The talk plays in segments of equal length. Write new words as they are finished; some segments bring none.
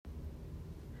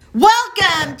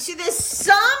Welcome to the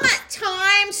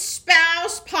Sometime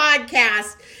Spouse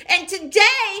Podcast. And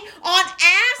today on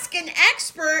Ask an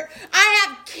Expert, I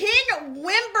have Ken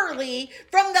Wimberly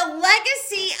from the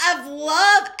Legacy of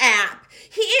Love app.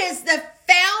 He is the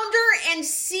founder and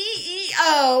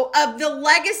CEO of the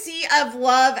Legacy of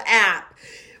Love app.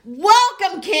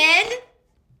 Welcome, Ken.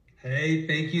 Hey,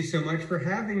 thank you so much for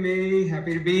having me.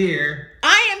 Happy to be here.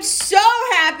 I am so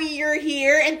happy you're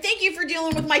here, and thank you for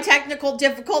dealing with my technical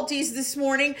difficulties this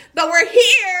morning. But we're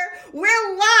here,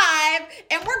 we're live,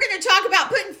 and we're going to talk about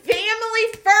putting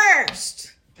family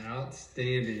first.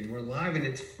 Outstanding. We're live and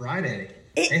it's Friday.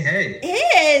 Hey.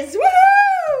 It is.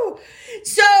 Woohoo!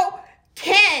 So,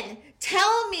 Ken,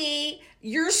 tell me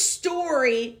your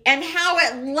story and how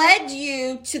it led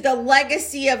you to the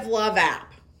Legacy of Love app.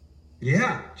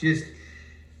 Yeah,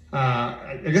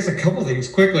 I guess a couple things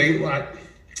quickly.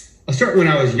 I'll start when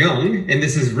I was young, and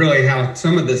this is really how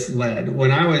some of this led.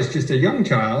 When I was just a young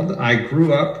child, I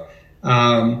grew up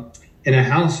in a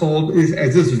household,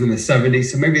 as this was in the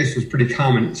 70s, so maybe this was pretty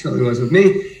common, it certainly was with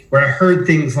me, where I heard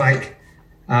things like,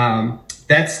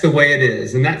 that's the way it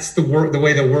is, and that's the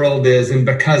way the world is, and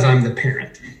because I'm the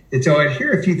parent. And so I'd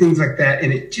hear a few things like that,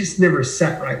 and it just never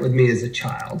sat right with me as a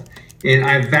child. And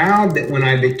I vowed that when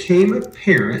I became a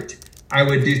parent, I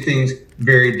would do things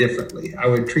very differently. I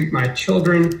would treat my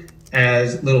children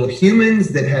as little humans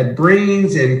that had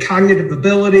brains and cognitive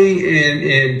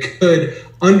ability and could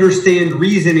understand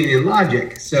reasoning and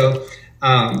logic. So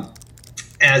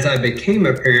as I became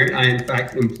a parent, I in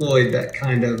fact employed that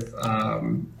kind of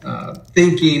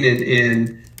thinking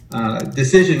and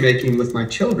decision-making with my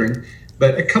children.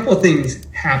 But a couple of things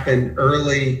happened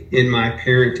early in my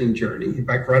parenting journey. In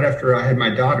fact, right after I had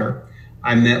my daughter,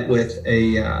 I met with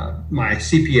my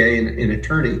CPA and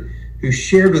attorney who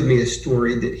shared with me a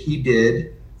story that he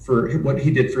did for what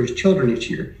he did for his children each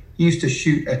year. He used to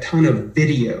shoot a ton of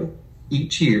video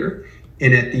each year.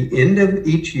 And at the end of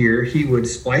each year, he would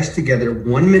splice together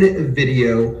 1 minute of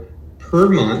video per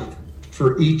month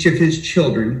for each of his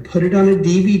children, put it on a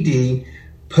DVD,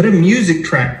 put a music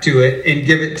track to it, and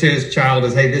give it to his child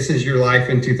as, hey, this is your life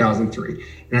in 2003.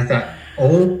 And I thought,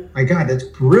 oh my God, that's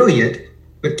brilliant.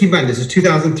 But keep in mind, this is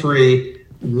 2003,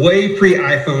 way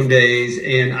pre-iPhone days,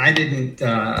 and I didn't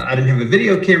have a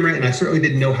video camera, and I certainly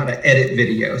didn't know how to edit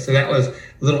video. So that was a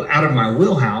little out of my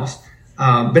wheelhouse,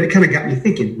 but it kind of got me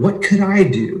thinking, what could I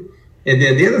do? And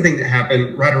then the other thing that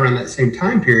happened right around that same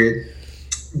time period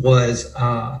was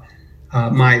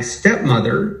my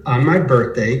stepmother on my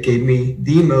birthday gave me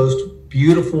the most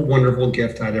beautiful, wonderful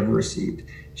gift I'd ever received.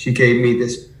 She gave me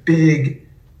this big,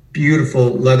 beautiful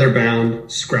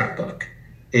leather-bound scrapbook.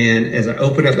 And as I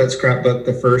opened up that scrapbook,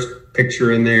 the first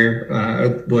picture in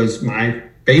there was my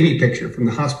baby picture from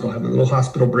the hospital. I had my little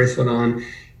hospital bracelet on,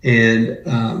 and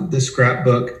the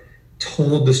scrapbook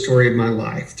told the story of my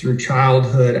life through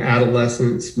childhood,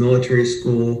 adolescence, military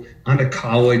school, onto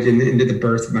college, and into the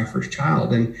birth of my first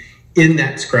child. And in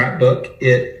that scrapbook,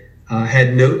 it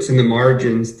had notes in the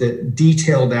margins that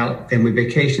detailed out family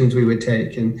vacations we would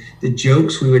take and the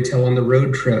jokes we would tell on the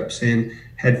road trips, and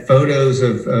had photos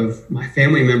of my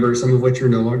family members, some of which are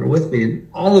no longer with me. And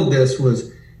all of this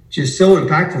was just so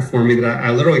impactful for me that I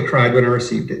literally cried when I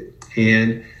received it.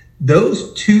 And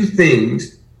those two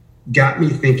things got me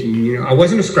thinking. I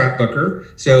wasn't a scrapbooker,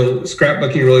 so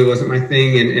scrapbooking really wasn't my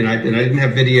thing, and I didn't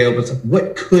have video, but it's like,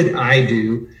 what could I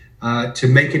do to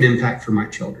make an impact for my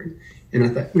children? And I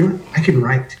thought, I can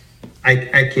write.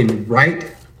 I can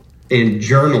write and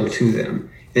journal to them.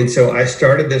 And so I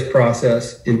started this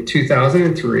process in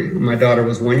 2003. My daughter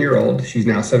was 1 year old. She's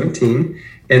now 17.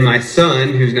 And my son,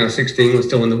 who's now 16, was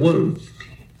still in the womb.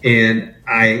 And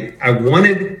I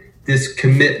wanted this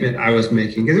commitment I was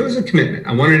making, because it was a commitment.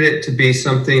 I wanted it to be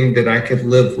something that I could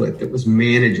live with, that was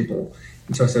manageable.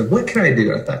 And so I said, what can I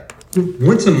do? I thought,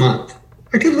 once a month.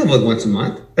 I could live with once a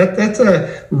month. That's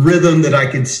a rhythm that I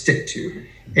could stick to.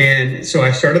 And so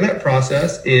I started that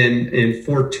process, and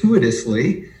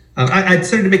fortuitously, I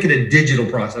decided to make it a digital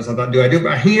process. I thought, do I do it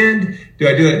by hand? Do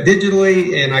I do it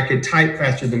digitally? And I could type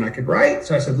faster than I could write.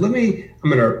 So I said, I'm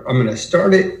gonna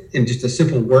start it in just a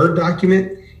simple Word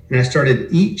document. And I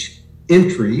started each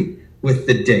entry with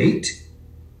the date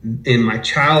in my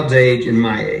child's age and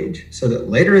my age, so that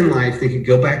later in life they could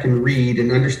go back and read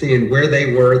and understand where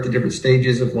they were at the different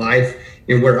stages of life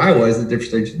and where I was at the different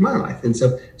stages of my life. And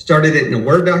so started it in a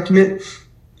Word document,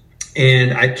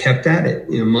 and I kept at it,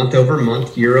 month over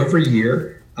month, year over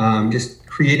year, just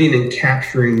creating and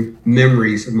capturing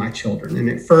memories of my children. And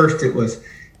at first it was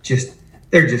just,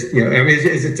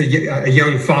 it's a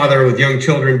young father with young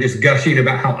children just gushing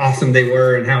about how awesome they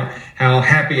were and how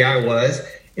happy I was.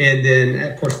 And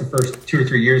then, of course, the first 2 or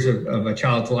 3 years of a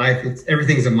child's life,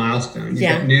 everything's a milestone. You've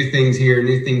got new things here,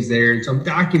 new things there. And so I'm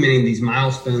documenting these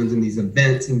milestones and these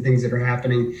events and things that are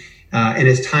happening. And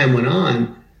as time went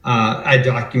on, I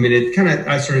documented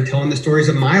I started telling the stories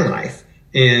of my life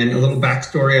and a little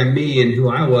backstory on me and who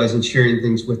I was and sharing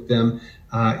things with them.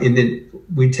 And then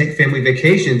we'd take family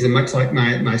vacations. And much like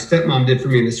my stepmom did for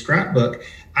me in the scrapbook,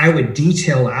 I would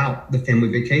detail out the family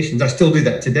vacations. I still do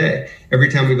that today. Every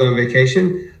time we go on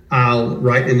vacation, I'll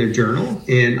write in their journal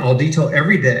and I'll detail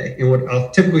every day. And what I'll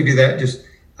typically do that just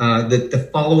the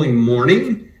following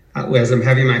morning, as I'm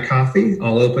having my coffee,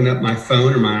 I'll open up my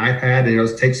phone or my iPad and I'll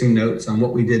take some notes on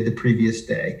what we did the previous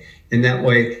day. And that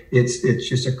way it's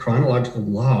just a chronological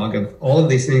log of all of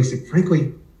these things that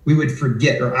frankly we would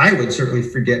forget, or I would certainly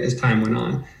forget as time went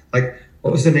on. Like,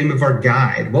 what was the name of our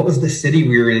guide? What was the city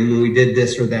we were in when we did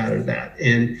this or that or that?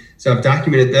 And so I've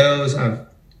documented those. I've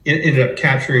ended up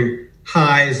capturing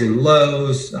highs and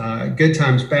lows, good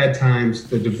times, bad times,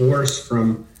 the divorce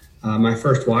from my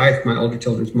first wife, my older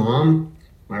children's mom,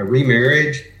 my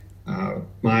remarriage, I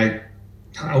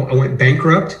went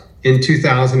bankrupt in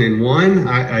 2001.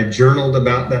 I journaled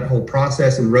about that whole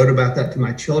process and wrote about that to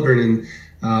my children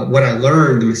and what I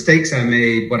learned, the mistakes I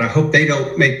made, what I hope they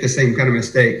don't make the same kind of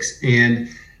mistakes. And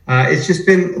it's just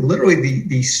been literally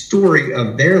the story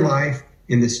of their life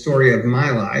and the story of my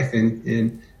life.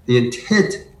 And the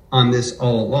intent on this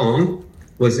all along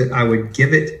was that I would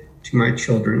give it to my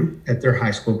children at their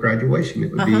high school graduation.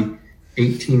 It would be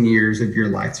 18 years of your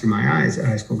life through my eyes at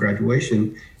high school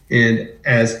graduation. And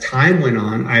as time went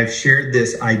on, I've shared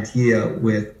this idea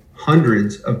with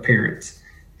hundreds of parents,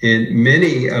 and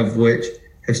many of which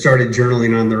have started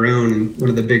journaling on their own. And one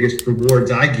of the biggest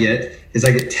rewards I get is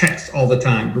I get texts all the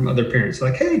time from other parents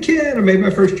like, "Hey kid, I made my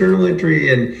first journal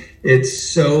entry." And it's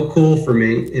so cool for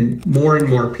me. And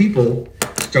more people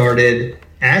started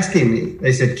asking me.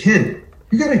 They said, "Ken,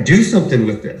 you got to do something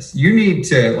with this. You need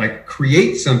to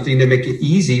create something to make it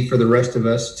easy for the rest of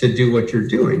us to do what you're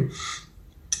doing."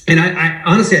 And I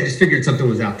honestly, I just figured something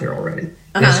was out there already.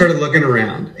 And I started looking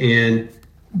around and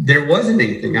there wasn't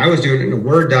anything. I was doing it in a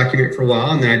Word document for a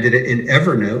while, and then I did it in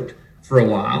Evernote for a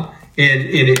while, and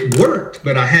it worked,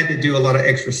 but I had to do a lot of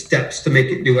extra steps to make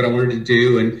it do what I wanted to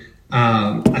do. And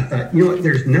I thought, you know what,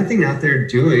 there's nothing out there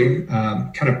doing,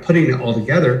 kind of putting it all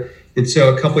together. And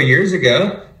so a couple of years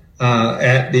ago,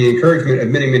 at the encouragement of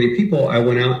many people, I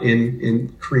went out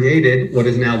and created what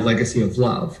is now Legacy of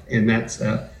Love. And that's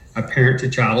a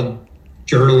parent-to-child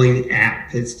journaling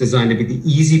app. It's designed to be the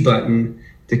easy button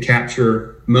to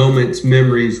capture moments,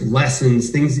 memories, lessons,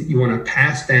 things that you want to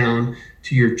pass down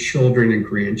to your children and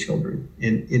grandchildren.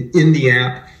 And in the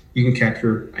app, you can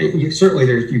capture, you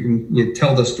can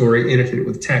tell the story, annotate it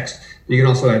with text. You can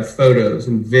also add photos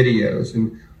and videos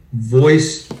and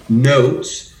voice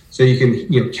notes. So you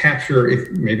can, capture,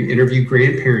 if maybe interview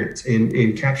grandparents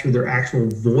and capture their actual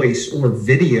voice or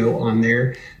video on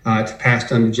there to pass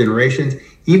down to generations.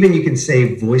 Even you can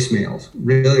save voicemails.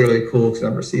 Really, really cool, because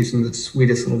I've received some of the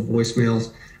sweetest little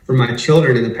voicemails from my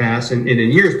children in the past. And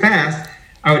in years past,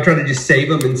 I would try to just save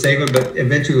them, but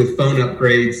eventually with phone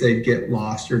upgrades, they'd get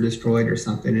lost or destroyed or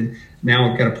something. And now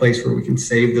we've got a place where we can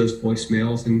save those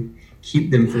voicemails and keep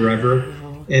them forever.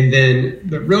 And then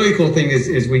the really cool thing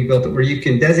is we built it where you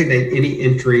can designate any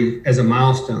entry as a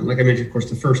milestone. Like I mentioned, of course,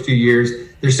 the first 2 years,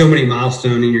 there's so many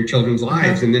milestones in your children's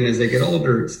lives. And then as they get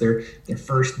older, it's their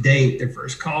first date, their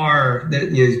first car,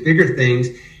 these bigger things.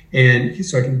 And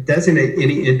so I can designate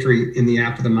any entry in the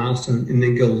app with a milestone and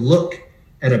then go look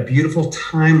at a beautiful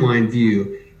timeline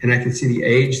view. And I can see the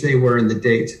age they were and the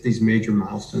dates of these major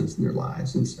milestones in their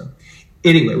lives. And so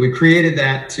anyway, we created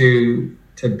that to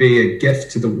be a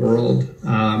gift to the world,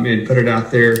 and put it out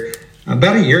there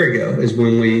about a year ago is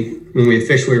when we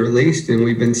officially released, and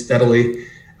we've been steadily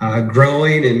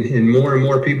growing and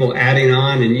more people adding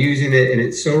on and using it. And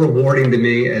it's so rewarding to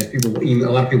me as a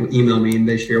lot of people email me and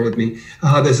they share with me,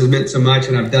 "Oh, this has meant so much,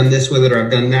 and I've done this with it, or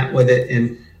I've done that with it."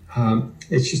 And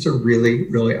it's just a really,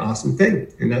 really awesome thing.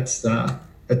 And that's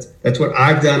what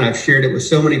I've done. I've shared it with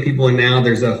so many people, and now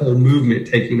there's a whole movement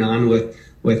taking on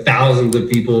with thousands of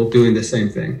people doing the same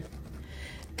thing.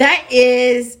 That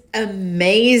is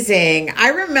amazing. I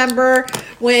remember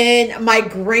when my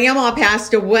grandma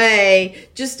passed away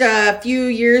just a few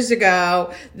years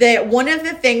ago, that one of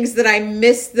the things that I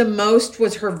missed the most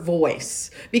was her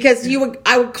voice, because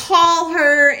I would call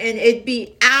her and it'd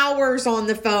be hours on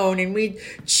the phone and we'd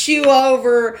chew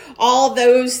over all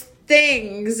those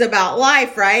things about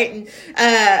life, right?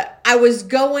 And I was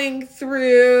going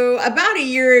through about a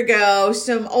year ago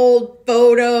some old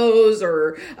photos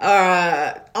or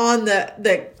on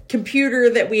the computer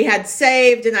that we had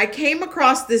saved, and I came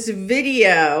across this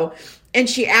video, and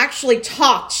she actually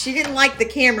talked. She didn't like the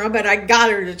camera, but I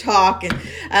got her to talk,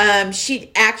 and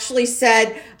she actually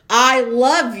said, "I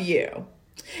love you."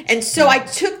 And so I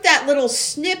took that little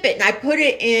snippet and I put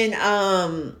it in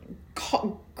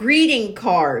greeting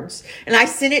cards, and I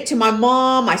sent it to my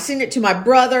mom, I sent it to my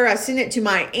brother, I sent it to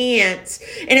my aunts,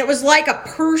 and it was like a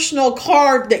personal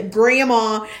card that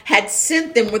grandma had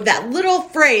sent them with that little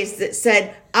phrase that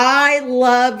said, "I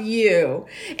love you."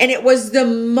 And it was the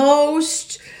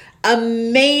most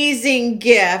amazing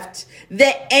gift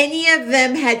that any of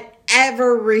them had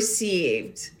ever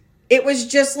received. It was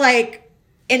just like,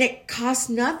 and it cost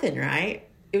nothing, right?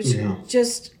 It was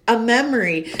just a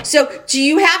memory. So do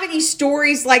you have any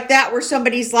stories like that where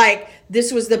somebody's like,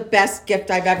 "This was the best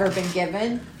gift I've ever been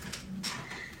given"?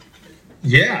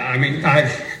 Yeah, I mean,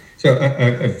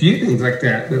 a few things like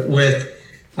that. With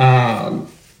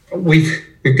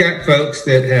we've got folks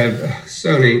that have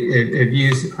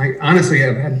used. I honestly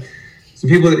have had some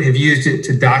people that have used it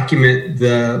to document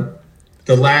the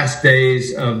last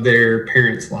days of their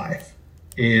parents' life,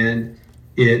 and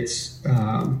it's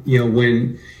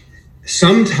when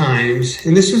sometimes,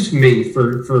 and this was me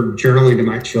for journaling to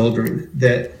my children,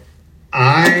 that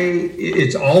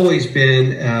it's always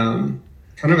been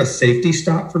kind of a safety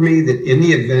stop for me, that in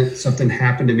the event something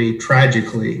happened to me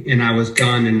tragically and I was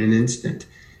gone in an instant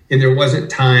and there wasn't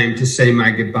time to say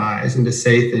my goodbyes and to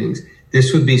say things,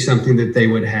 this would be something that they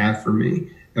would have for me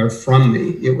or from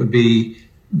me. It would be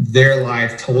their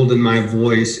life told in my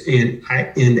voice, and I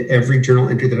end every journal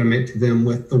entry that I make to them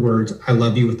with the words, "I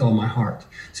love you with all my heart."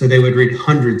 So they would read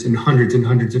hundreds and hundreds and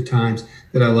hundreds of times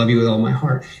that I love you with all my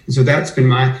heart. And so that's been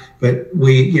but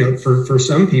for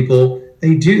some people,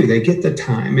 they get the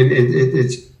time, and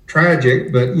it's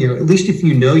tragic, but at least if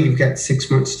you've got 6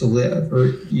 months to live,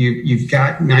 or you've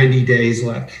got 90 days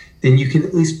left, then you can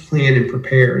at least plan and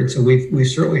prepare. And so we've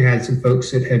certainly had some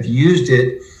folks that have used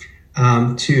it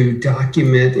to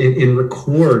document and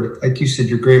record, like you said,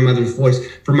 your grandmother's voice.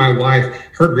 For my wife,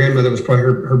 her grandmother was probably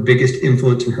her biggest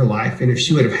influence in her life. And if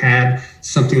she would have had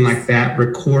something like that,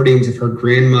 recordings of her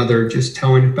grandmother just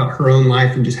telling about her own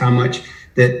life and just how much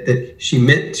that she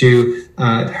meant to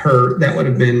her, that would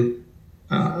have been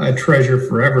a treasure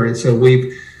forever. And so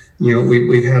we've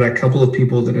had a couple of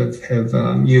people that have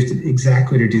used it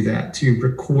exactly to do that, to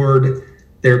record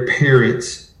their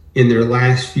parents in their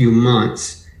last few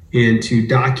months, and to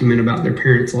document about their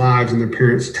parents' lives and their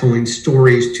parents telling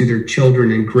stories to their children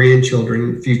and grandchildren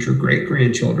and future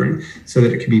great-grandchildren so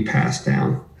that it can be passed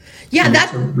down. Yeah,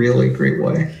 that's a really great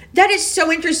way. That is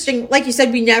so interesting. Like you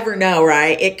said, we never know,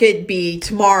 right? It could be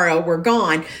tomorrow, we're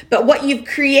gone. But what you've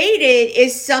created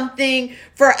is something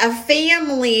for a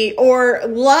family or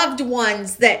loved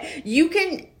ones that you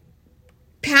can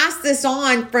pass this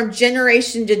on from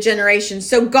generation to generation.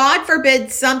 So God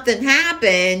forbid something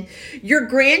happen, your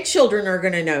grandchildren are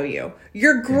going to know you.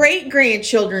 Your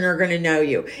great-grandchildren are going to know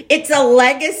you. It's a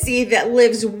legacy that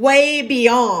lives way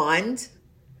beyond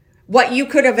what you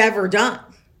could have ever done.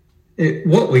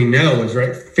 What we know is,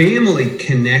 right, family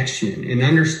connection and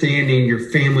understanding your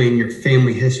family and your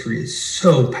family history is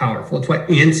so powerful. It's why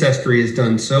Ancestry has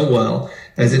done so well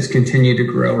as it's continued to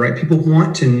grow, right? People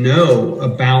want to know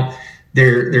about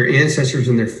their ancestors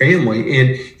and their family.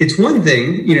 And it's one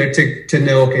thing, to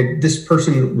know, okay, this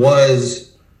person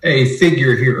was a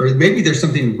figure here, or maybe there's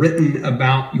something written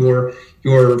about your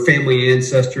family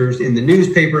ancestors in the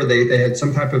newspaper. They had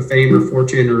some type of fame or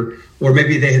fortune, or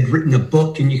maybe they had written a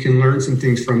book and you can learn some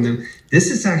things from them. This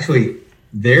is actually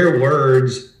their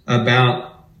words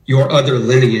about your other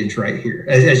lineage right here,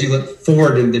 as you look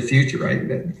forward in the future,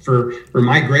 right? For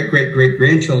my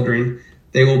great-great-great-grandchildren,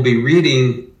 they will be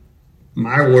reading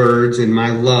my words and my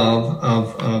love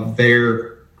of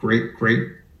their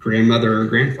great-great-grandmother or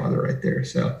grandfather right there.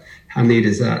 So how neat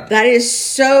is that? That is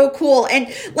so cool.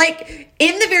 And like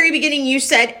in the very beginning, you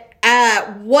said,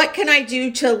 what can I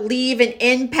do to leave an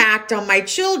impact on my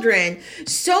children?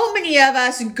 So many of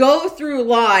us go through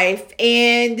life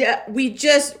and we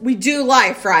do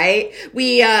life, right?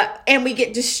 And we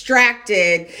get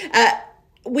distracted.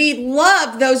 We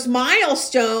love those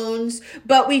milestones,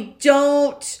 but we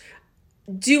don't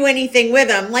do anything with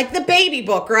them. Like the baby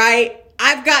book, right?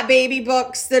 I've got baby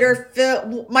books that are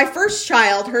filled. My first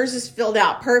child, hers is filled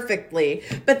out perfectly,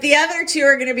 but the other two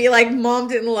are going to be like, Mom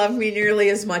didn't love me nearly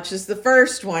as much as the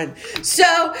first one.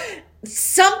 So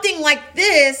something like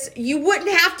this, you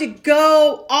wouldn't have to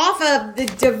go off of the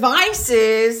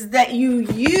devices that you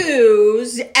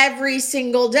use every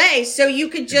single day. So you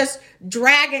could just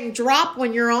drag and drop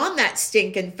when you're on that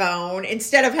stinking phone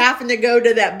instead of having to go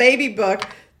to that baby book.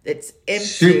 It's empty.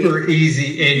 Super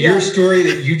easy. And your story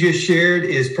that you just shared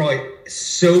is probably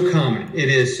so common. It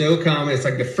is so common. It's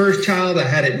like the first child, I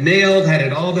had it nailed, had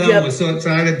it all done, was so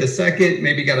excited. The second,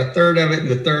 maybe got a third of it. And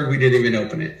the third, we didn't even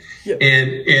open it.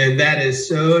 And that is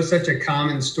such a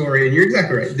common story. And you're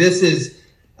exactly right. This is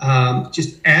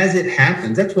just as it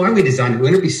happens. That's why we designed it. We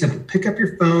want to be simple. Pick up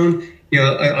your phone.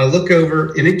 I look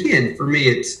over, and again, for me,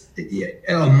 it's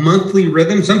a monthly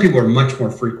rhythm. Some people are much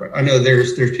more frequent. I know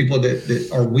there's people that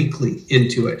are weekly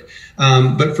into it.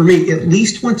 But for me, at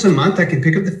least once a month, I can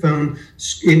pick up the phone.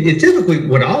 And typically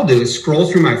what I'll do is scroll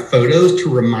through my photos to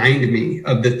remind me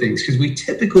of the things, because we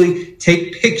typically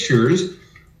take pictures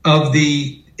of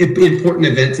the important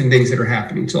events and things that are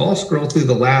happening. So I'll scroll through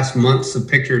the last months of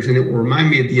pictures, and it will remind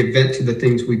me of the events or the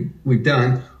things we've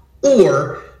done.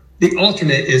 Or the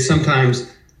alternate is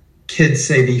sometimes kids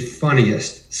say the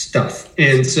funniest stuff.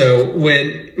 And so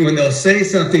when they'll say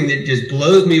something that just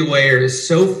blows me away or is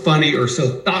so funny or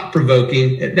so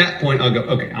thought-provoking, at that point I'll go,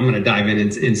 okay, I'm going to dive in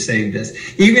and save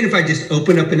this. Even if I just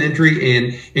open up an entry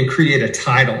and create a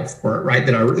title for it, right,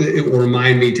 it will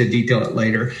remind me to detail it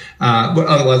later. But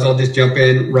otherwise I'll just jump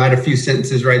in, write a few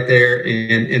sentences right there,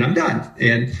 and I'm done.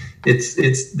 And it's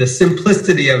the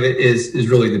simplicity of it is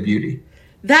really the beauty.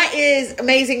 That is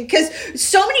amazing, because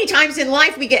so many times in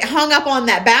life we get hung up on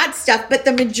that bad stuff, but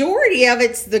the majority of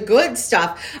it's the good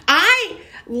stuff. I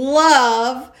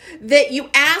love that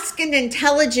you ask an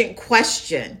intelligent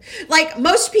question. Like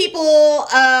most people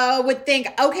would think,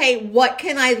 okay, what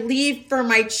can I leave for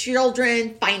my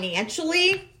children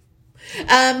financially?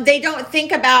 They don't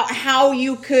think about how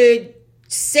you could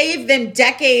save them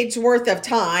decades worth of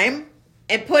time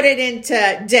and put it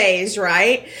into days,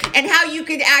 right? And how you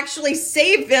could actually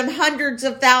save them hundreds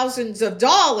of thousands of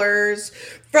dollars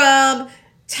from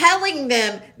telling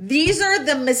them, these are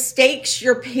the mistakes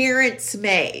your parents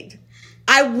made.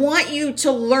 I want you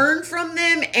to learn from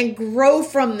them and grow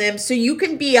from them so you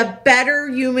can be a better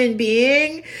human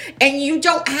being and you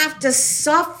don't have to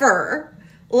suffer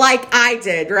like I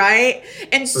did, right?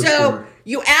 And so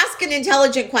you ask an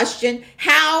intelligent question,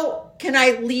 how can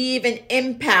I leave an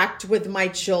impact with my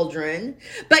children?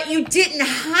 But you didn't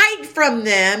hide from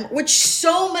them, which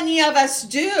so many of us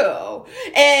do,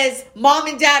 as mom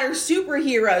and dad are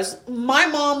superheroes. My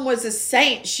mom was a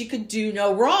saint. She could do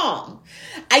no wrong.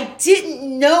 I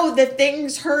didn't know the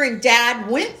things her and dad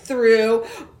went through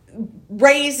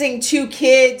raising two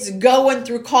kids, going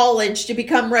through college to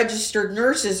become registered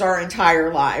nurses our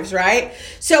entire lives, right?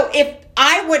 So if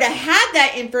I would have had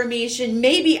that information,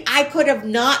 maybe I could have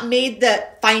not made the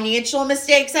financial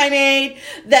mistakes I made,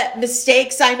 the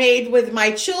mistakes I made with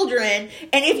my children.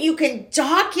 And if you can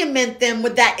document them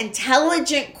with that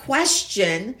intelligent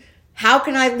question, how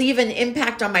can I leave an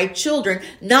impact on my children?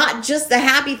 Not just the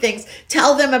happy things.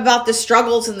 Tell them about the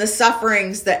struggles and the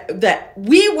sufferings that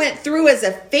we went through as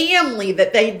a family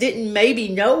that they didn't maybe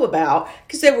know about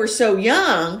because they were so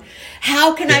young.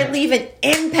 How can I leave an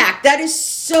impact? That is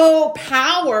so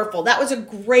powerful. That was a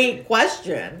great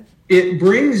question. It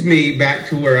brings me back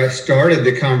to where I started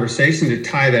the conversation to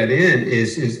tie that in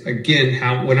is again,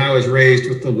 how when I was raised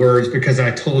with the words, because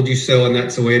I told you so, and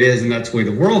that's the way it is, and that's the way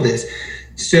the world is.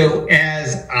 So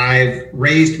as I've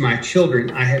raised my children,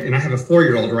 I have a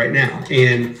 4-year-old right now.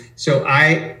 And so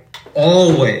I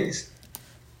always,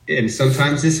 and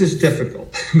sometimes this is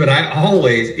difficult, but I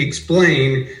always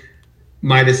explain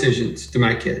my decisions to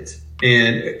my kids.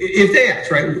 And if they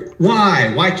ask, right,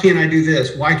 why can't I do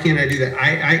this? Why can't I do that?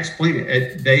 I explain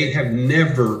it. They have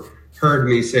never heard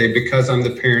me say, because I'm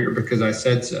the parent or because I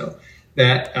said so,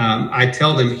 that I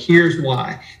tell them, here's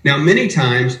why. Now, many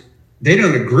times, they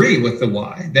don't agree with the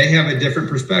why. They have a different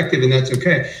perspective, and that's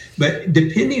okay. But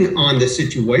depending on the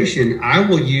situation, I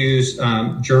will use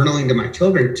journaling to my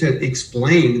children to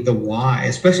explain the why,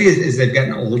 especially as they've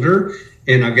gotten older.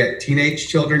 And I've got teenage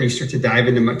children. You start to dive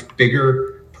into much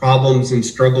bigger problems and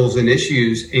struggles and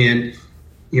issues. And,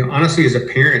 honestly, as a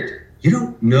parent, you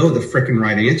don't know the freaking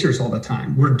right answers all the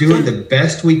time. We're doing the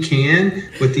best we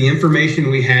can with the information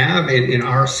we have and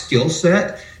our skill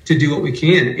set to do what we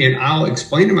can. And I'll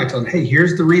explain to my children, hey,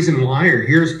 here's the reason why, or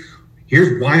here's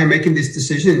why I'm making this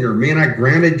decision, or man, I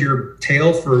grounded your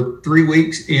tail for 3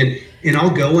 weeks. And I'll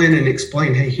go in and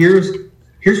explain, hey, here's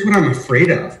what I'm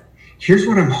afraid of. Here's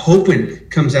what I'm hoping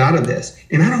comes out of this.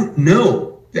 And I don't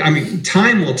know. I mean,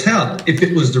 time will tell if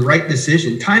it was the right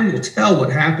decision. Time will tell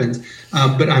what happens.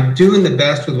 But I'm doing the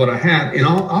best with what I have. And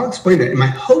I'll explain that. And my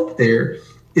hope there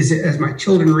is that as my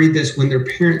children read this, when they're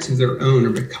parents of their own or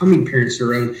becoming parents of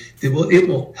their own, it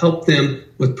will help them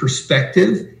with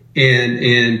perspective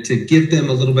and to give them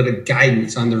a little bit of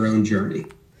guidance on their own journey.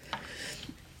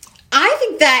 I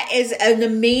think that is an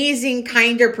amazing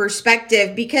kind of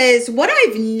perspective, because what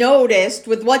I've noticed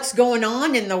with what's going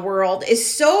on in the world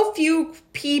is so few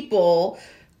people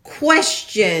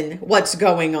question what's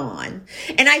going on.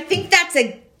 And I think that's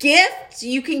a gift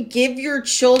you can give your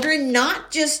children,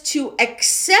 not just to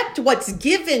accept what's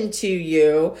given to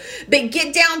you, but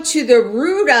get down to the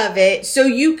root of it so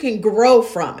you can grow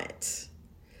from it.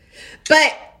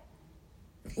 But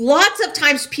lots of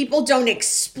times people don't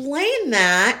explain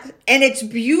that, and it's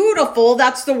beautiful.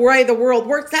 That's the way the world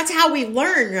works. That's how we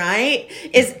learn, right?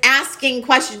 Is asking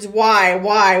questions. Why,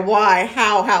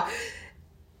 how?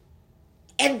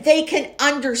 And they can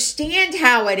understand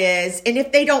how it is. And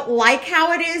if they don't like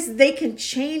how it is, they can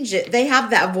change it. They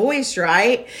have that voice,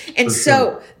 right? And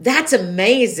so that's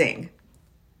amazing.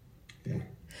 Yeah,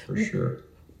 for sure.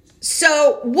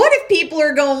 So what if people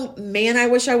are going, man, I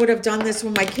wish I would have done this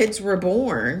when my kids were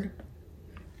born.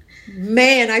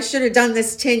 Man, I should have done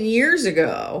this 10 years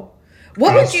ago.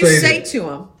 What would you say to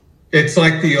them? It's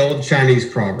like the old Chinese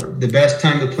proverb. The best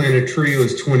time to plant a tree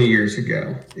was 20 years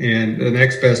ago. And the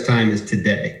next best time is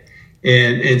today.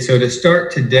 And so to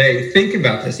start today, think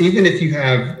about this. Even if you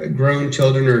have grown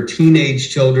children or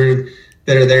teenage children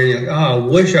that are there, and you're like, oh, I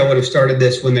wish I would have started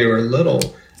this when they were little.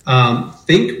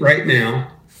 Think right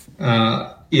now,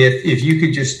 if you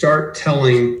could just start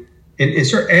telling, and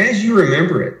start as you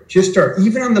remember it, just start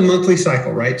even on the monthly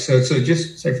cycle, right? So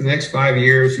just say for the next 5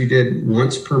 years, you did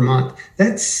once per month.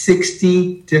 That's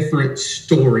 60 different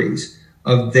stories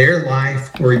of their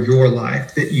life or your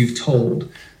life that you've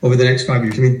told over the next 5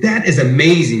 years. I mean, that is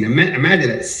amazing. Imagine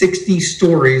that 60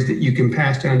 stories that you can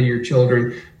pass down to your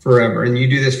children forever. And you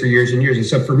do this for years and years. And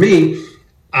so for me,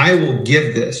 I will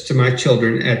give this to my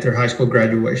children at their high school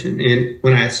graduation. And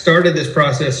when I started this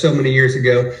process so many years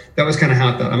ago, that was kind of how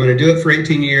I thought. I'm going to do it for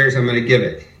 18 years. I'm going to give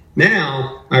it.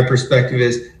 Now, my perspective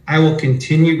is I will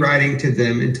continue writing to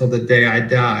them until the day I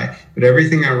die. But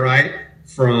everything I write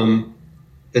from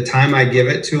the time I give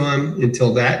it to them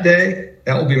until that day,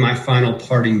 that will be my final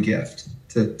parting gift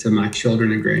to my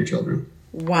children and grandchildren.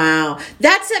 Wow.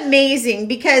 That's amazing,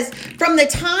 because from the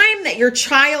time that your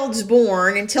child's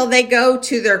born until they go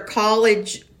to their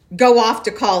college, go off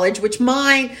to college, which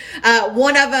mine,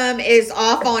 one of them is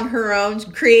off on her own,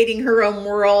 creating her own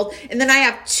world. And then I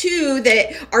have two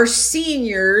that are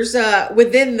seniors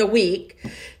within the week.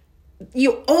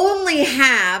 You only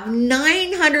have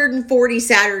 940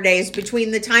 Saturdays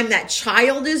between the time that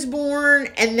child is born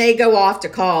and they go off to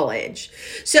college.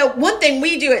 So one thing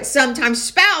we do at Sometimes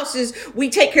Spouse is we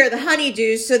take care of the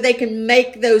honeydews so they can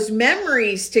make those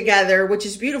memories together, which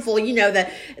is beautiful. You know, the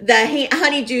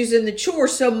honeydews and the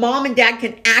chores, so mom and dad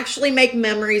can actually make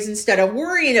memories instead of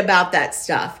worrying about that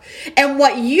stuff. And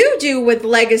what you do with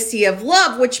Legacy of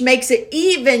Love, which makes it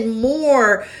even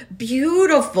more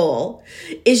beautiful,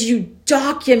 is you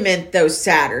document those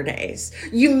Saturdays.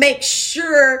 You make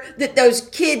sure that those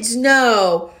kids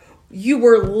know you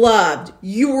were loved.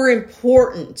 You were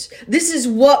important. This is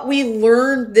what we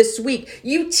learned this week.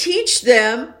 You teach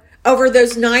them over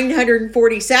those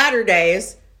 940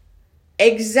 Saturdays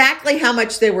exactly how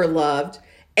much they were loved,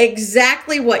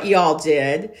 exactly what y'all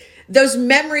did, those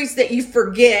memories that you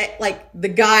forget, like the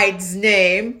guide's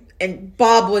name. And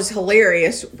Bob was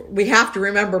hilarious. We have to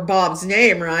remember Bob's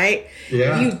name, right?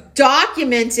 Yeah. You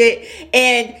document it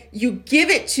and you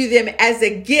give it to them as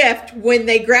a gift when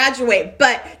they graduate.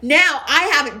 But now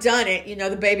I haven't done it. You know,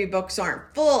 the baby books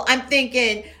aren't full. I'm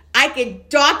thinking I could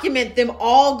document them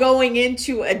all going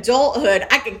into adulthood.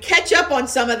 I could catch up on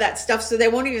some of that stuff so they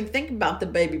won't even think about the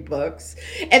baby books.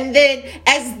 And then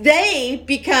as they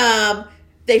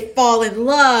fall in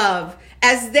love,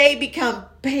 as they become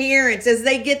parents, as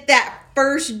they get that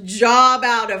first job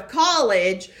out of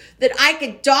college, that I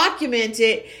could document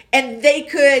it and they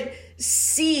could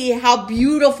see how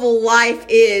beautiful life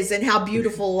is and how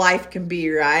beautiful life can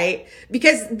be, right?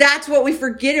 Because that's what we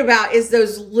forget about, is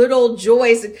those little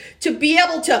joys. To be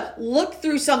able to look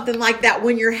through something like that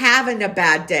when you're having a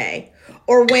bad day,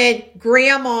 or when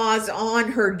grandma's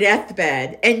on her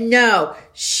deathbed and know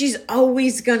she's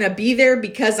always going to be there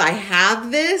because I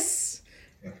have this.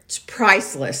 It's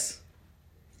priceless.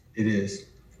 It is.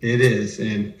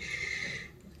 And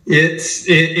it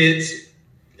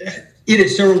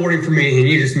is so rewarding for me. And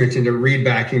you just mentioned to read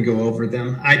back and go over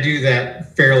them. I do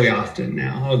that fairly often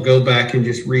now. I'll go back and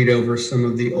just read over some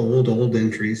of the old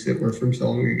entries that were from so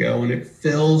long ago. And it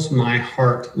fills my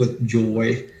heart with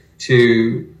joy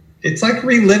it's like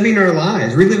reliving our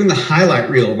lives, reliving the highlight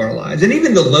reel of our lives, and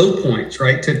even the low points,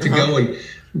 right? To go and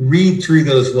read through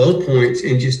those low points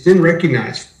and just then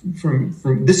recognize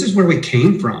from this is where we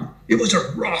came from. It was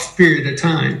a rough period of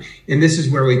time, and this is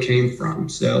where we came from.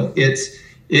 So it's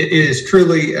it is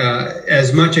truly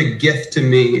as much a gift to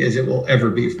me as it will ever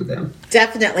be for them.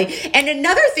 Definitely. And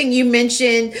another thing you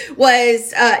mentioned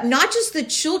was not just the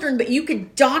children, but you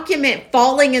could document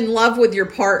falling in love with your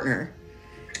partner.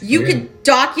 You could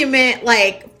document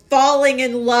like falling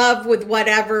in love with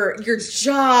whatever, your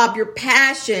job, your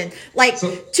passion, like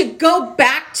to go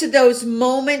back to those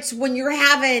moments when you're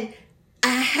having a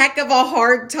heck of a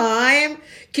hard time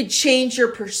could change your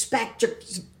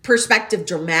perspective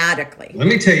dramatically. Let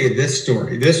me tell you this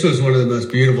story. This was one of the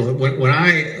most beautiful. When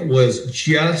I was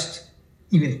just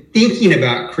even thinking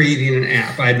about creating an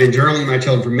app, I had been journaling my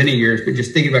children for many years, but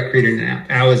just thinking about creating an app.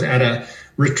 I was at a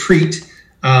retreat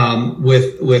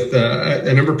with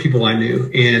a number of people I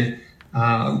knew. And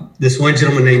this one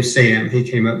gentleman named Sam, he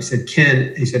came up and said,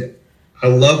 Ken, he said, I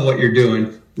love what you're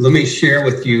doing. Let me share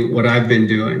with you what I've been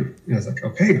doing. And I was like,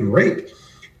 okay, great.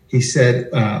 He said,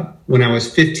 when I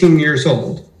was 15 years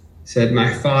old, he said,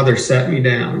 my father sat me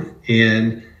down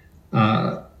and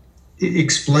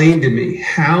explained to me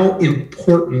how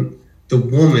important the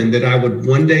woman that I would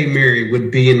one day marry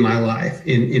would be in my life,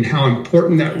 and how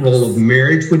important that role of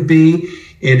marriage would be,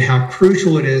 and how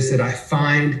crucial it is that I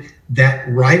find that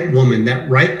right woman, that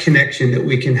right connection that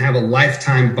we can have a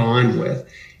lifetime bond with.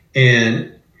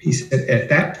 And he said, at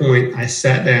that point, I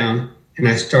sat down and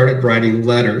I started writing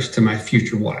letters to my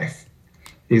future wife.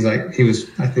 He's like, he was,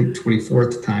 I think, 24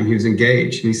 at the time. He was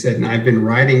engaged. And he said, and I've been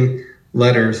writing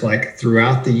letters like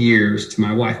throughout the years to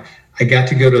my wife. I got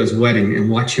to go to his wedding and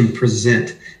watch him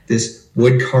present this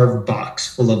wood-carved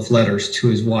box full of letters to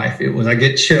his wife. It was, I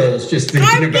get chills just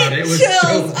thinking about it. It was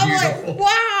so beautiful. I'm like,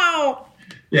 wow.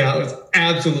 Yeah, it was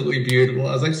absolutely beautiful.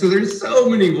 I was like, so there's so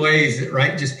many ways that,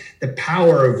 right, just the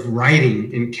power of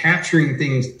writing and capturing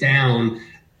things down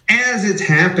as it's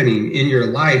happening in your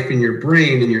life, in your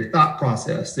brain, in your thought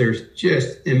process. There's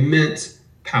just immense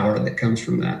power that comes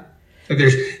from that. So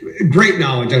there's great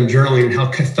knowledge on journaling and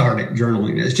how cathartic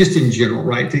journaling is, just in general,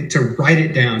 right? To write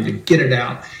it down, to get it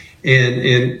out.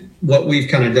 And what we've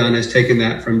kind of done is taken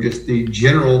that from just the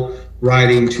general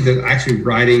writing to the actually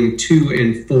writing to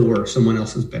and for someone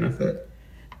else's benefit.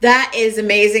 That is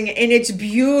amazing, and it's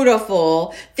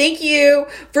beautiful. Thank you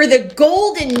for the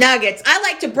golden nuggets. I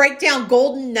like to break down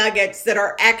golden nuggets that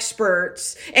are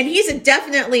experts, and he's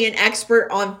definitely an expert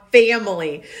on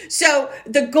family. So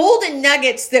the golden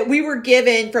nuggets that we were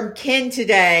given from Ken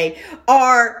today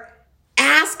are: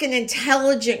 ask an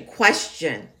intelligent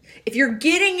question. If you're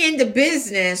getting into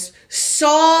business,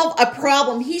 solve a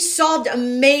problem. He solved a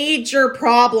major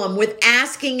problem with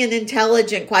asking an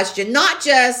intelligent question, not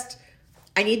just,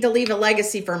 I need to leave a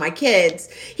legacy for my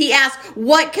kids. He asked,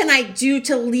 what can I do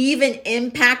to leave an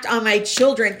impact on my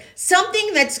children?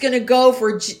 Something that's going to go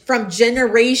from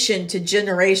generation to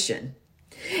generation.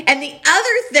 And the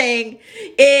other thing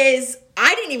is,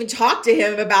 I didn't even talk to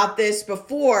him about this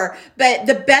before, but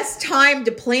the best time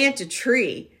to plant a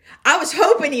tree. I was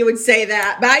hoping he would say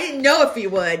that, but I didn't know if he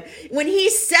would. When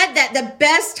he said that the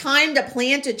best time to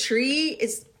plant a tree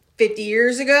is 50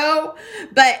 years ago,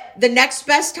 but the next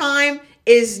best time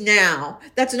is now.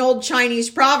 That's an old Chinese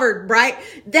proverb, right?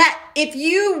 That if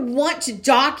you want to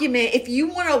document, if you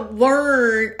want to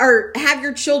learn or have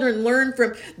your children learn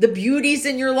from the beauties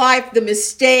in your life, the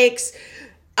mistakes,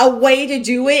 a way to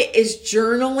do it is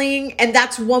journaling. And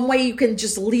that's one way you can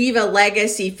just leave a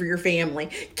legacy for your family.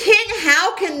 Ken,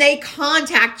 how can they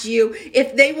contact you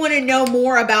if they want to know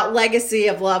more about Legacy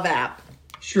of Love app?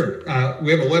 Sure.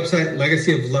 We have a website,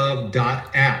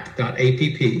 legacyoflove.app.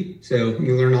 So you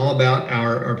can learn all about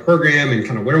our program and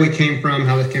kind of where we came from,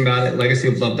 how this came about at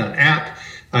legacyoflove.app.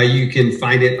 You can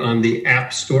find it on the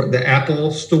App Store, the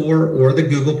Apple Store, or the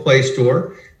Google Play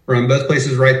Store. We're on both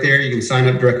places right there. You can sign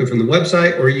up directly from the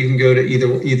website, or you can go to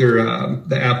either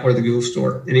the app or the Google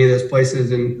Store, any of those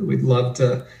places. And we'd love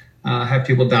to have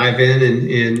people dive in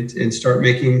and start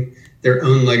making their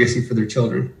own legacy for their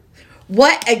children.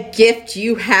 What a gift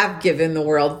you have given the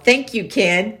world. Thank you,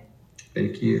 Ken.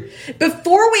 Thank you.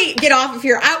 Before we get off of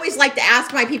here, I always like to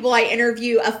ask my people I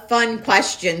interview a fun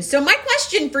question. So my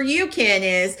question for you, Ken,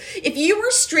 is if you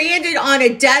were stranded on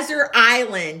a desert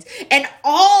island and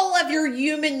all of your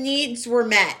human needs were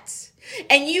met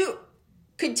and you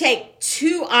could take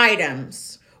 2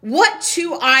 items, what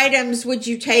 2 items would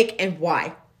you take and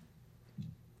why?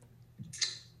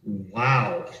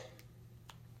 Wow.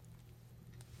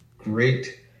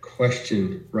 Great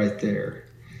question right there.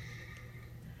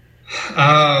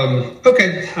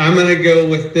 Okay, I'm going to go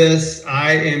with this.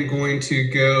 I am going to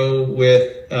go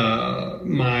with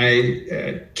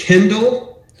my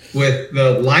Kindle, with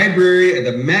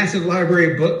the massive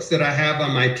library of books that I have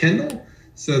on my Kindle.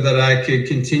 so that I could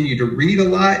continue to read a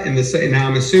lot. And now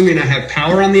I'm assuming I have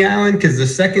power on the island, because the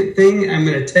second thing I'm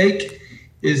going to take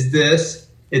is this.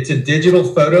 It's a digital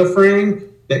photo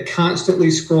frame that constantly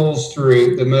scrolls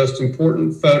through the most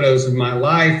important photos of my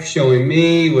life, showing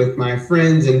me with my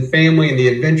friends and family and the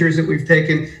adventures that we've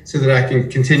taken, so that I can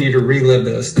continue to relive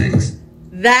those things.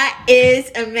 That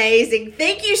is amazing.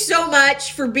 Thank you so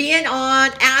much for being on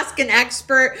Ask an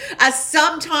Expert, a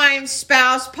Sometimes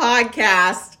Spouse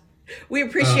podcast. We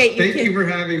appreciate you. Thank you for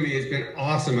having me. It's been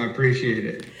awesome. I appreciate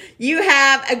it. You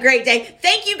have a great day.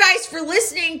 Thank you guys for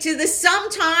listening to the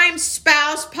Sometimes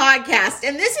Spouse podcast.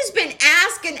 And this has been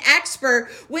Ask an Expert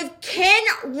with Ken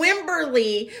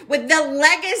Wimberly with the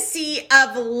Legacy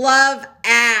of Love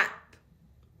app.